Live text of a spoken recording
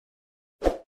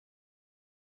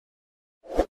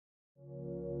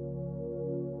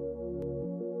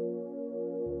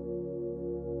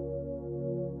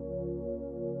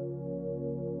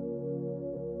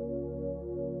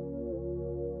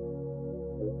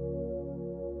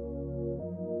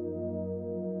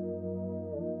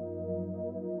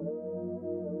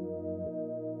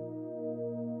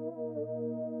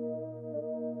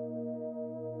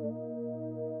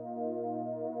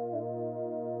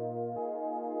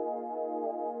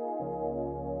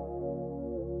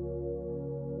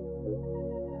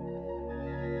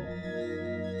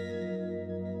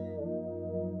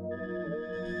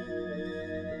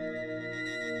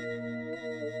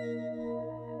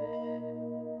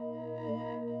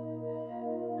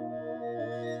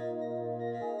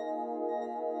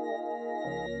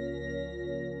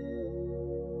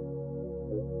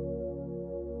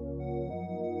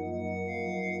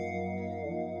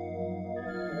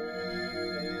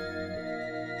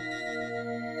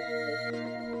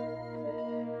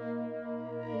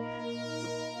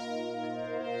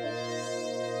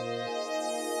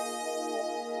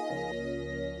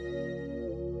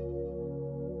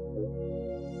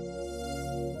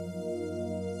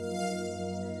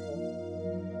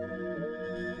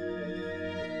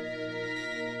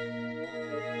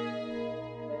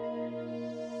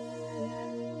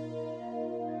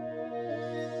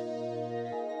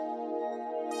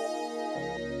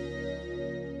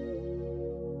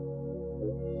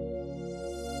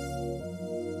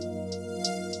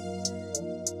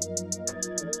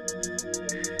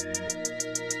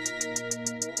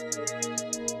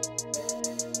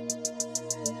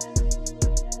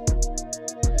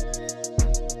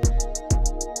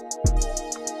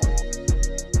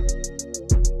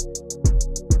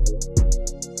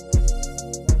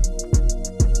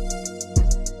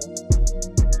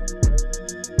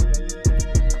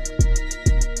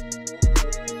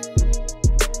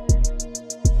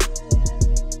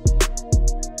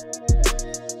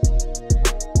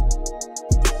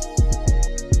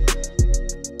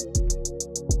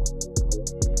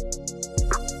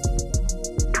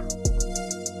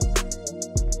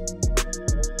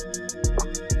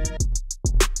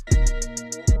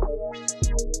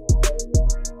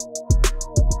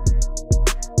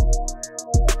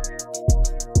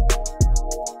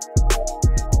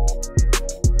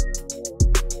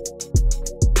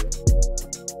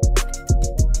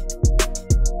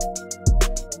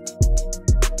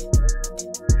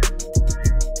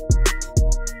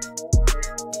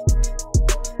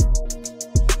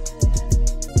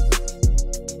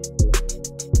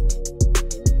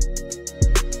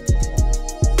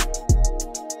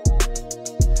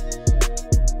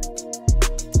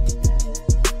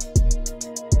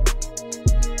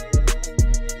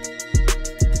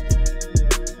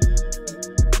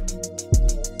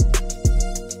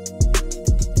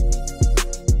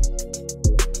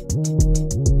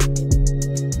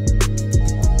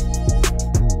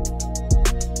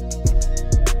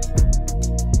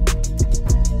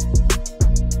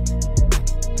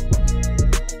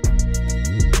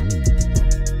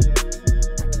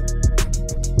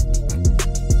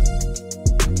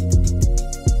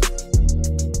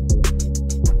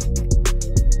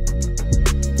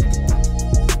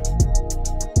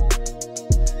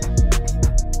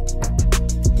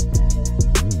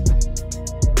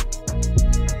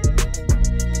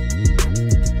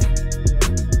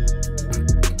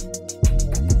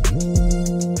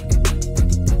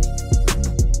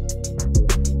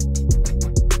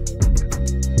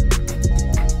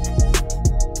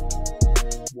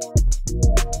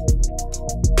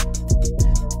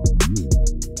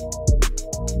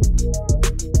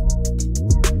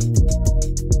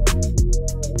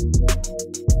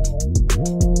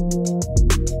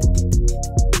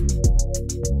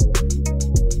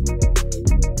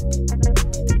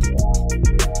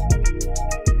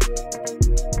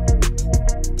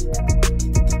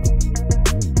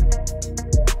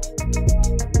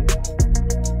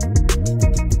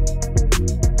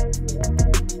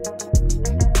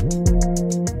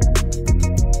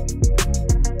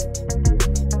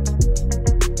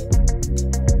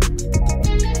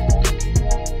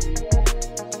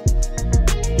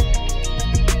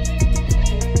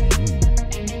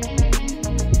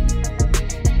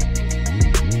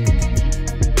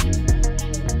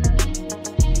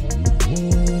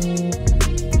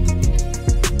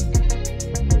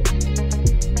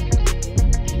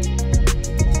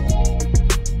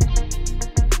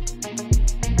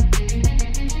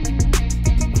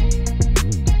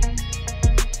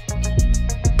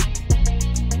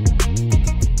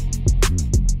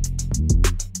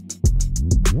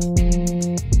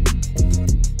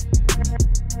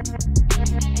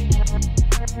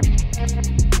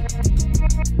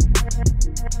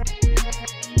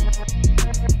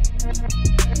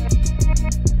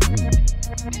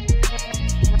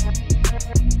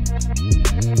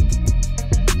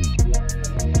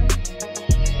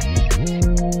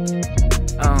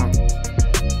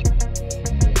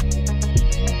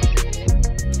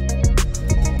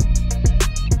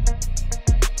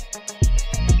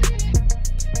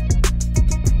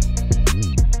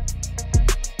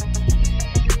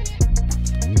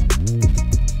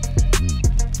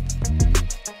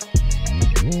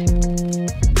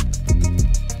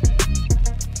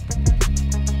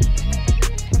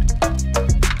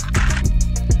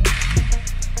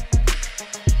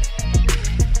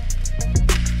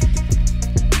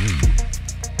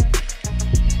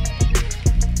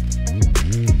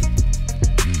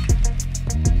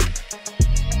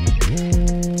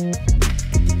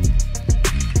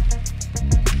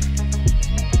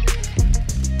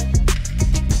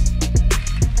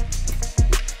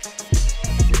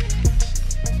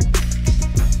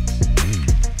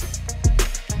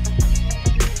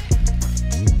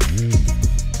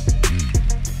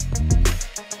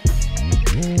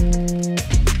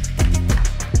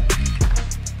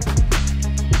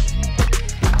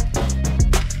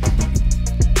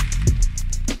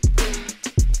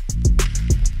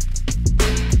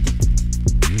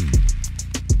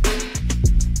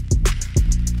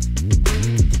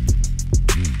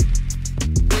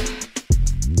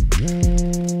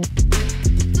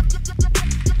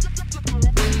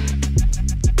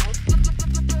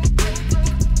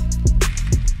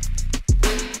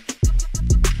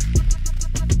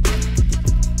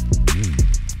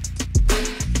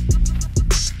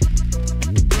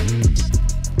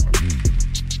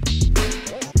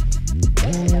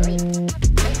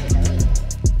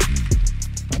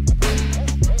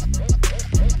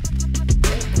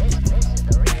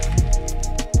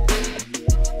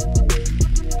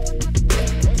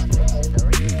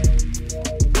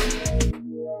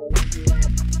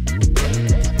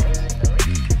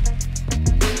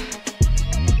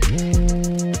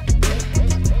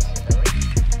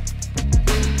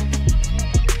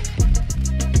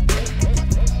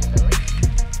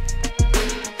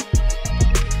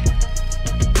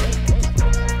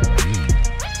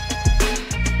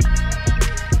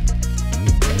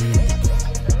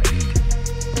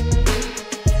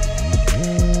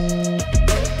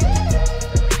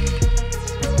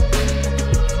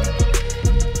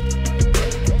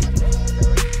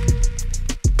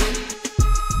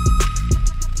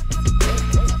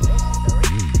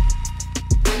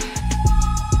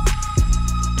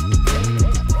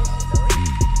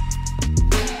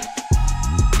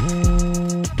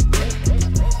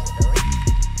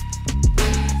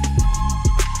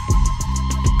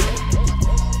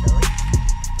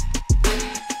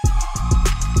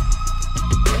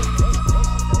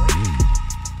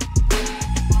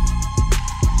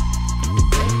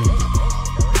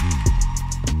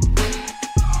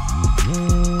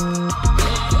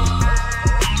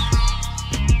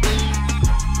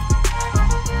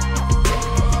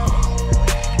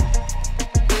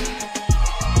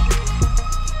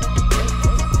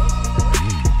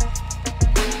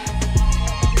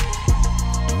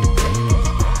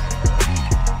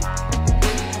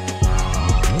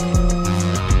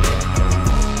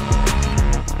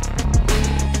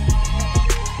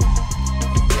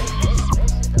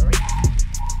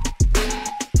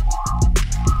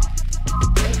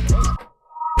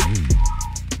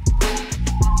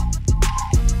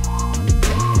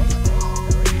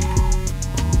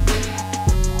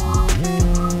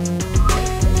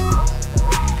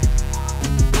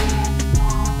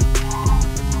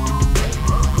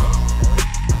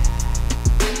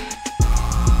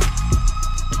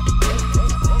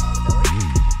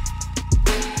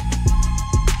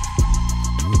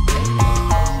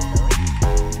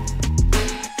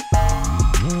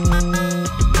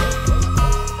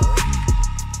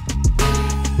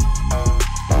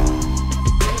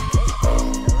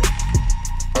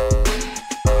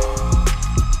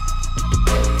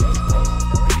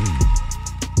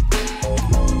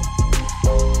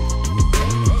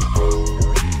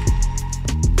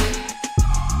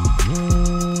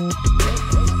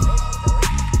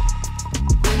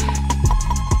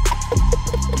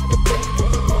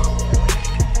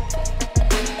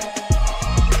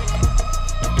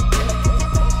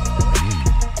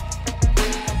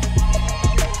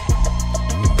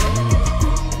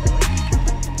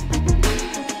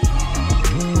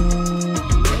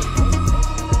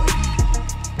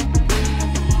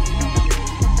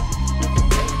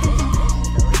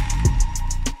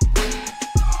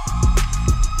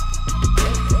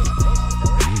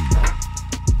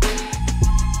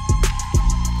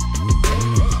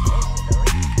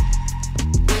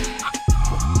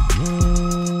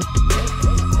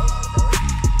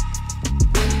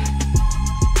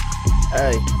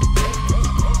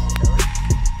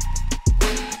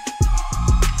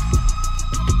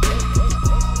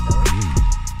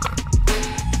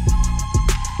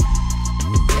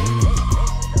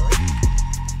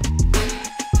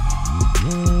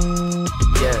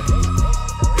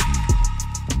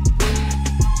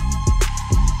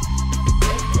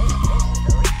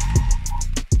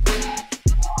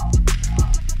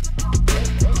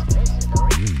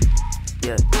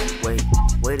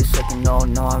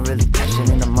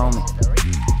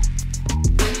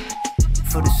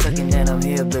second that I'm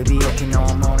here, baby, okay, now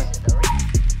I'm on it.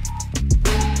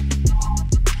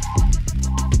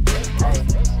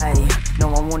 Hey, no,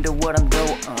 I wonder what I'm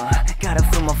doing, gotta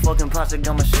fill my fucking pocket,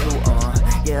 got my shoe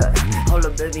on, yeah. Hold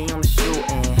up, baby, I'm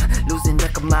shooting, losing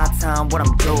track of my time, what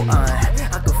I'm doing.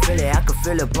 I can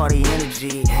feel it, body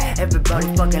energy. Everybody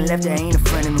fucking left, they ain't a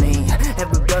friend of me.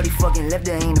 Everybody fucking left,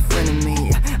 they ain't a friend of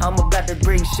me. I'm about to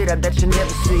bring shit up that you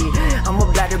never see. I'm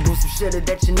about to bring some shit up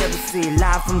that you never see.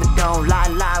 Live from the dome,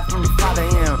 live from the Father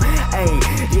M. Hey,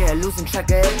 yeah, losing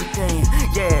track of everything.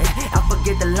 Yeah, I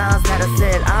forget the lines that I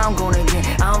said. I'm going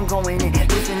in,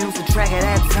 losing track of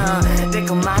that time. Think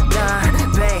of my time,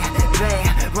 babe,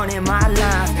 running my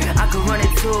lines. I could run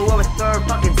it two or a third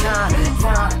fucking time,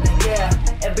 yeah.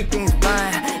 Everything's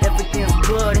fine, everything's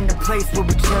good in the place where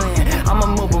we chillin'. I'ma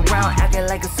move around acting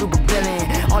like a super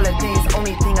villain. All the things,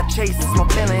 only thing I chase is my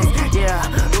feelings. Yeah,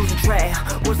 losing track,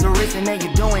 what's the reason that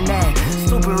you're doing that?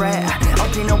 Stupid rat,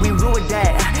 okay, no, we ruined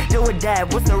that. Do with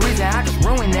that, what's the reason I just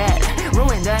ruined that?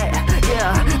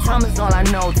 Yeah, time is all I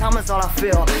know, time is all I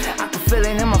feel. I can feel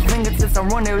it in my fingertips, I'm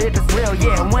wondering if it's real.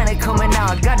 Yeah, when it coming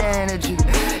out, I got the energy.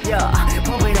 Yeah,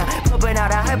 pump it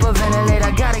out, I hyperventilate,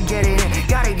 I gotta get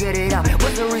it out.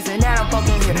 What's the reason that I'm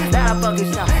fucking here, that I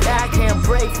fucking shout, that I can't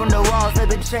break from the walls that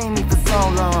been chained me for so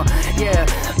long. Yeah,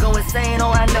 go insane,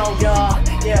 all I know, dawg.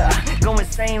 Yeah, go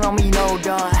insane on me, no,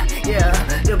 dawg. Yeah,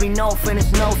 there'll be no finish,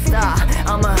 no stop.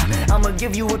 I'ma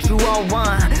give you what you all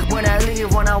want. When I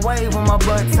leave, when I wave on my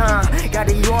butt time. Got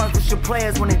the orchestra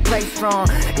players when they play strong.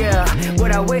 Yeah,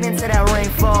 without waiting till that rain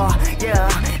fall. Yeah,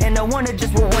 and I wonder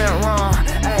just what went wrong.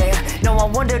 Hey, no, I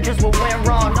wonder just what went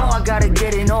wrong. No, I gotta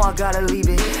get it, no, I gotta leave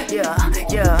it. Yeah,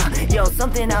 yo,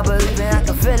 something I believe in. I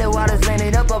can feel it while it's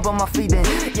landing up on my feet. Then,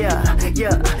 yeah,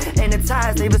 and the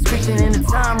tires they been screeching, and the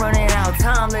time running out,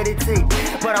 time let it take.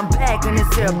 But I'm back in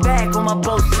this here, back on my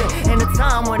bullshit. And the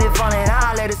time when it falling,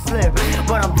 I let it slip.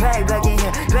 But I'm back in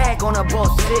here, back on the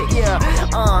bullshit. Yeah,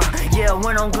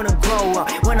 when I'm gonna grow up,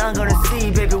 when I'm gonna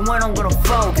see, baby, when I'm gonna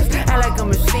focus. I like a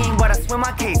machine, but I swear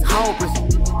my case hopeless.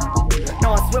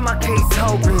 No, I swear my case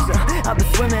hopeless. I've been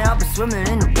swimming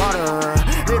in the water.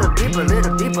 Little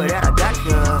deeper that I got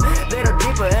you. Little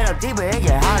deeper, it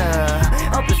get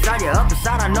hotter. Up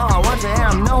inside, I know I want you, and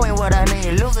I'm knowing what I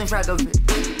need, losing track of it.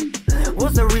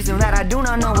 What's the reason that I do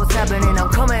not know what's happening? I'm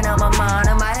coming out my mind,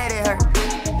 and my head it hurt.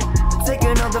 Take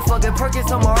another fucking Perkins,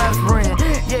 some more aspirin.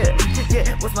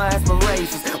 Yeah, what's my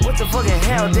aspirations? What the fucking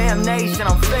hell, damnation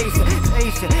I'm facing?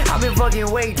 Patient, I've been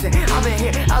fucking waiting. I've been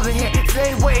here,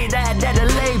 same way that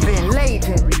delay been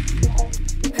latent.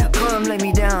 Come lay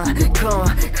me down,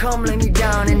 come lay me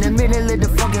down in the middle of the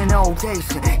fucking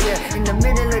location. Yeah, in the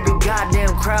middle of the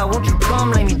goddamn crowd, won't you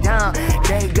come lay me down?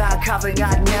 They got coffee,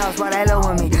 got nails, why they low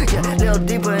with me? Yeah, little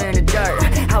deeper in the dirt.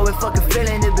 How it fucking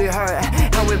feeling to be hurt?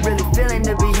 How it really feeling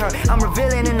to be hurt? I'm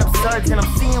revealing and I'm searching, I'm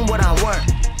seeing what I want.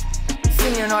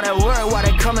 Seeing all that word while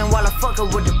they coming while I fuck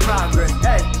up with the progress.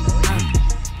 Hey,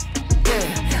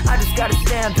 yeah, I just gotta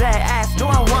stand back, ask, do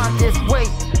I want this? Wait,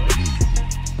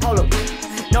 hold up.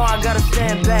 No, I gotta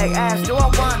stand back, ask, do I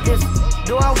want this?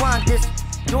 Do I want this?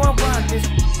 Do I want this?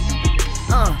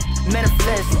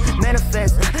 Manifest.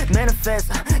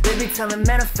 They be telling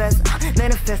manifest,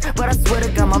 but I swear to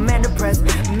God, my man depressed,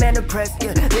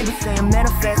 yeah. They be saying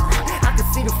manifest. I can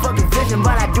see the fucking vision,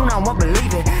 but I do not want to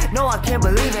believe it. No, I can't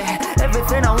believe it.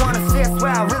 Everything I wanna see, I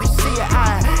swear I really see it.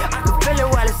 I can feel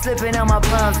it while it's slipping out my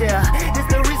palms, yeah. This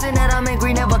the reason that I'm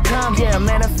angry, never come, yeah.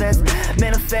 Manifest.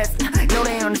 No,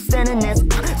 they understanding this,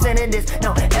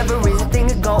 no, everything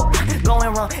is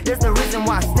going wrong. There's the reason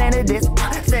why I stand at this,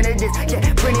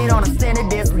 yeah, bring it on a stand at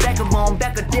this, back of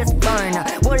this burn.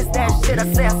 What is that shit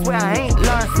I say? I swear I ain't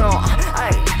learned, so,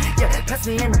 yeah, press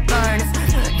me in the furnace,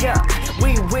 yeah,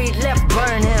 we left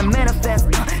burning, manifest,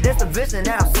 that's the vision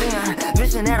that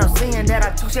I'm seeing, that I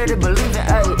too scared to believe in,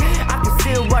 I can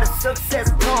see what a success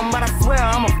come, but I swear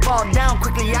I'ma fall down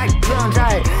quickly, I plunge,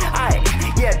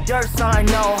 yeah, dirt's all I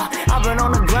know. I've been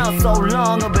on the ground so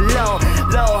long or below,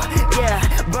 low, yeah,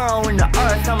 burrow in the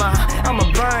earth. I'ma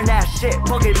burn that shit,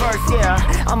 poke verse, yeah.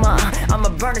 I'ma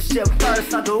burn the shit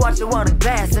first. I could watch it on the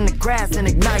glass in the grass and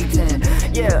igniting.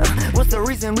 Yeah, what's the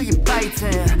reason we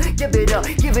fighting? Give it up,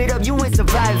 you ain't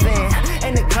surviving.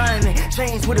 And the climate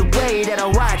changed with the way that I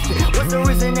watch it. What's the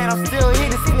reason that I'm still here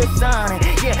to see it shining?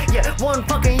 Yeah, one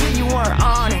fucking year you weren't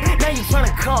on it. Now you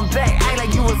tryna come back, act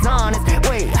like you was honest.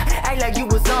 Wait, act like you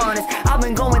was honest. I've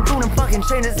been going through them fucking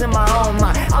changes in my own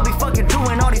mind. I'll be fucking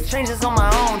doing all these changes on my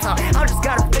own time. I just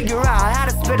gotta figure out how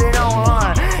to spit it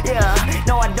online. Yeah,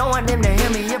 no, I don't want them to hear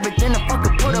me. Everything I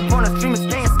fucking put up on the stream is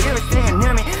staying scary, staying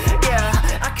near me.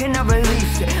 Yeah, I cannot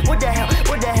release it. What the hell?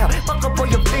 Fuck up all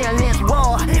your feelings.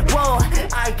 Whoa,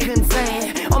 I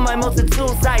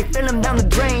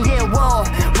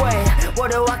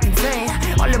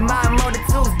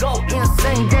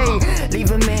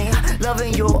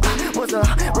loving you. What's the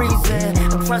reason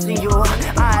I'm trusting you?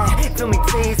 I feel me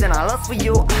pleased and I lust for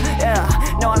you. Yeah,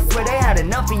 no, I swear they had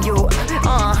enough of you.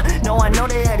 No, I know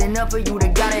they had enough of you. They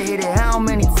gotta hit it. How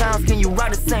many times can you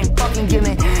write the same fucking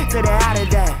gimme? Till they out of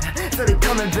that, till they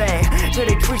coming back, till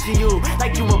they treating you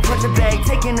like you a punching bag.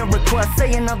 Taking a request,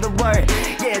 say another word.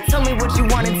 Yeah, tell me what you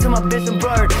want into my vision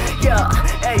bird. Yeah,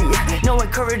 hey, no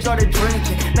encourage all the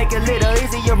drinking. Make it a little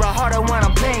easier or harder when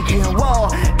I'm thinking. Whoa,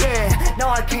 yeah, no,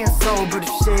 I can't sober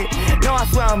this shit. No, I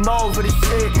swear I'm over this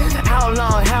shit. How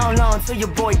long till your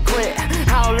boy quit?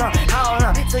 How long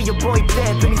till your boy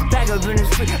dead? And he's back up in the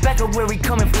street, back up where he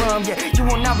coming from. Yeah, you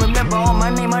will not remember all my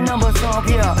name, my numbers on.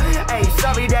 Yeah, hey,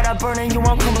 sorry that I burning you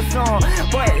on cumbersome.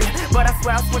 But I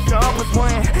swear I switched it up with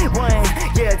one.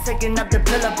 Yeah, taking up the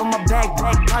pill up on my back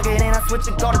pocket and I switch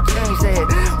it, gotta change that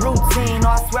routine.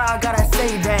 Oh, I swear I gotta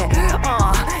save that.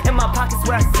 In my pockets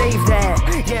where I save that.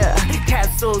 Yeah,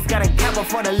 capsules got a cap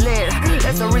for the lid.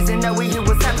 That's the reason that we hear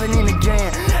what's happening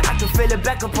again. I can feel it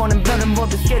back up on and building more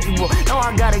the schedule. No,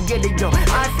 I gotta get it, yo.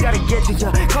 I just gotta get you,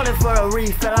 yo. Call it for a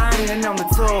refill, I ain't a number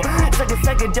 2. Take a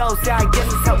second dose, yeah, I guess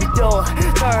it's how we do.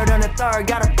 Third on the third,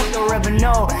 gotta fuck the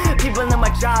revenue. People in my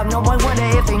job, no one wonder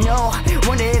if they know.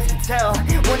 Wonder if you tell.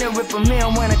 Wonder if a meal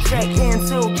when I check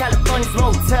into California's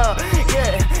motel.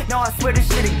 Yeah, no, I swear this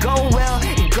shit, it go well.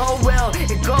 It go well,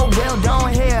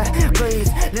 don't hear. Please,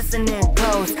 listen in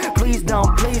close. Please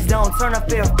don't turn up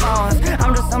your phones.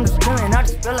 I'm just chilling, I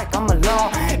just feel like I'm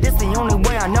alone. This the only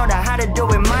way I know that how to do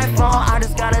it, my phone. I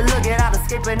just gotta look it out,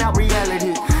 escaping out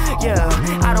reality. Yeah,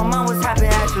 I don't mind what's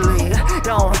happening actually.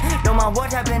 Don't mind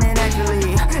what's happening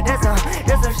actually.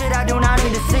 There's some shit I do not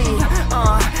need to see.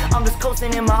 I'm just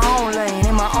coasting in my own lane,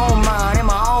 in my own mind, in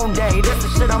my own day. That's the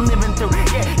shit I'm living through.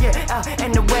 Yeah,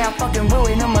 and the way I fucking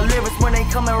ruin them my lyrics when they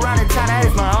come around the time, that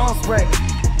is my own spray.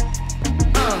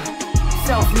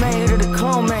 Self-made or the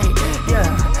clone made. Yeah,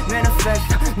 manifest.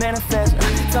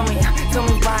 Tell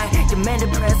me why you man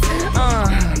depressed.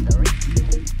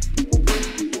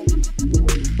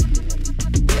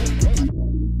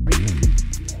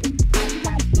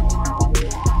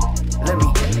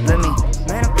 Let me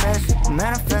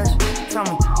manifest. Tell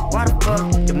me why the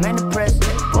fuck you man depressed.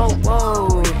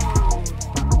 Whoa,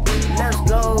 let's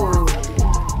go.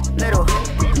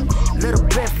 Little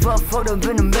bit fucked up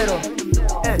in the middle.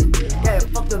 Yeah,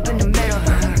 fucked up in the middle.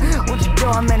 What you do?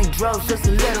 How many drugs? Just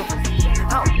a little.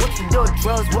 What you do with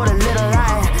drugs? What a little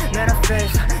lie.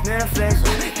 Manifest.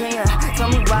 Can you tell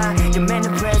me why you man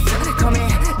depressed? Come in,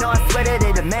 no, I swear that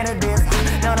they demanded this.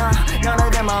 None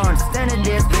of them are understanding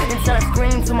this. Until I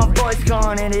scream till my voice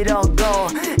gone and it all go.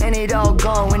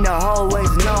 When the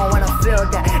hallways know. When I feel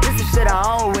that this is shit I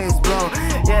always blow.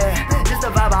 Yeah, this the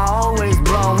vibe I always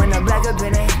blow. When I'm back up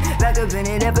in it,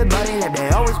 everybody that they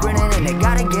always grinning and they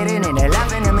gotta get it and they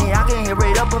laughing at me. I can hear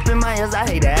it up in my ears. I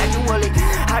hate it actually.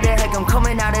 How the heck I'm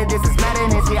coming out of this? It's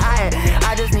madness. Yeah,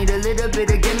 I just need a little bit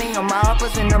to get me on my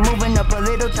uppers and I'm moving up a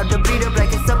little. Try to beat up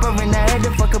like it's up in the head.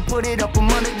 If I could put it up, I'm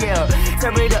under, yeah.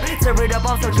 Tear it up,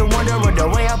 I'm such a wonder. With the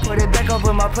way I put it back up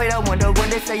in my plate, I wonder when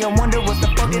they say I wonder what's the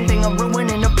fucking thing I'm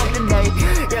ruining the fucking day.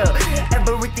 Yeah,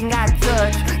 everything I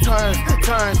touch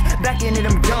turns back into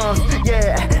them dumps.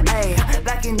 Yeah, hey,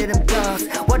 back into them dumps.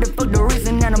 What the fuck the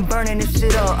reason that I'm burning this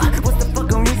shit up? What's the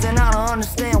fucking reason? I don't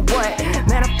understand what.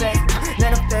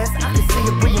 Manifest. I can see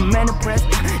it when you man depressed.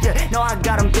 Yeah, no, I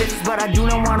got them bitches, but I do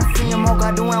not wanna see them.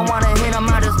 I do not wanna hit them.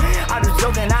 I just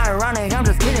joking, ironic. I'm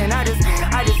just kidding. I just,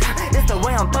 it's the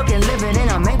way I'm fucking living, and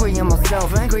I'm angry at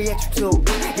myself, angry at you too.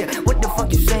 Yeah, what the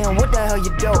fuck you saying? What the hell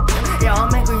you do? Yeah,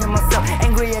 I'm angry at myself,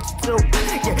 angry at you too.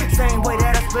 Yeah, same way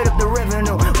that I split up the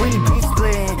revenue. We be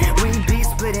splitting.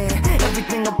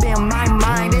 Everything up in my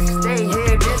mind, this stay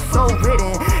here, this so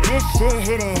hidden, this shit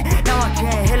hidden. Now I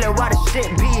can't heal it, why the shit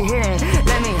be hidden?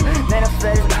 Let me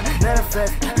manifest.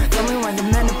 Tell me when you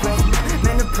man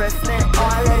depressed, then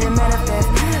I let it manifest.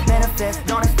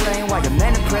 Don't explain why you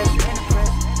man depressed.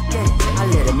 Yeah, I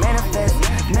let it manifest.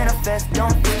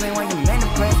 Don't explain why you man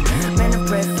depressed.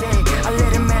 Yeah, I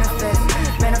let it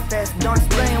manifest. Don't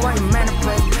explain why you man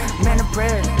depressed.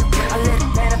 I let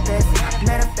it manifest.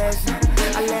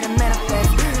 I let it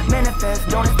manifest.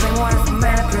 Don't explain why it's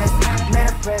manifest.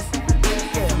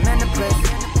 Yeah, manifest.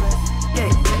 Yeah,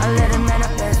 I let it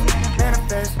manifest.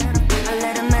 I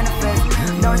let it manifest.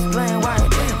 Don't explain why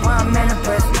I'm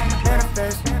manifest. Yeah,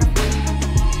 manifest.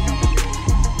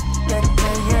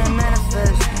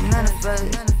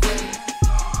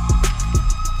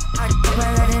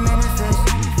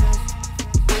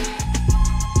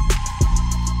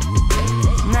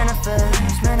 I let it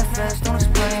manifest. Manifest. Don't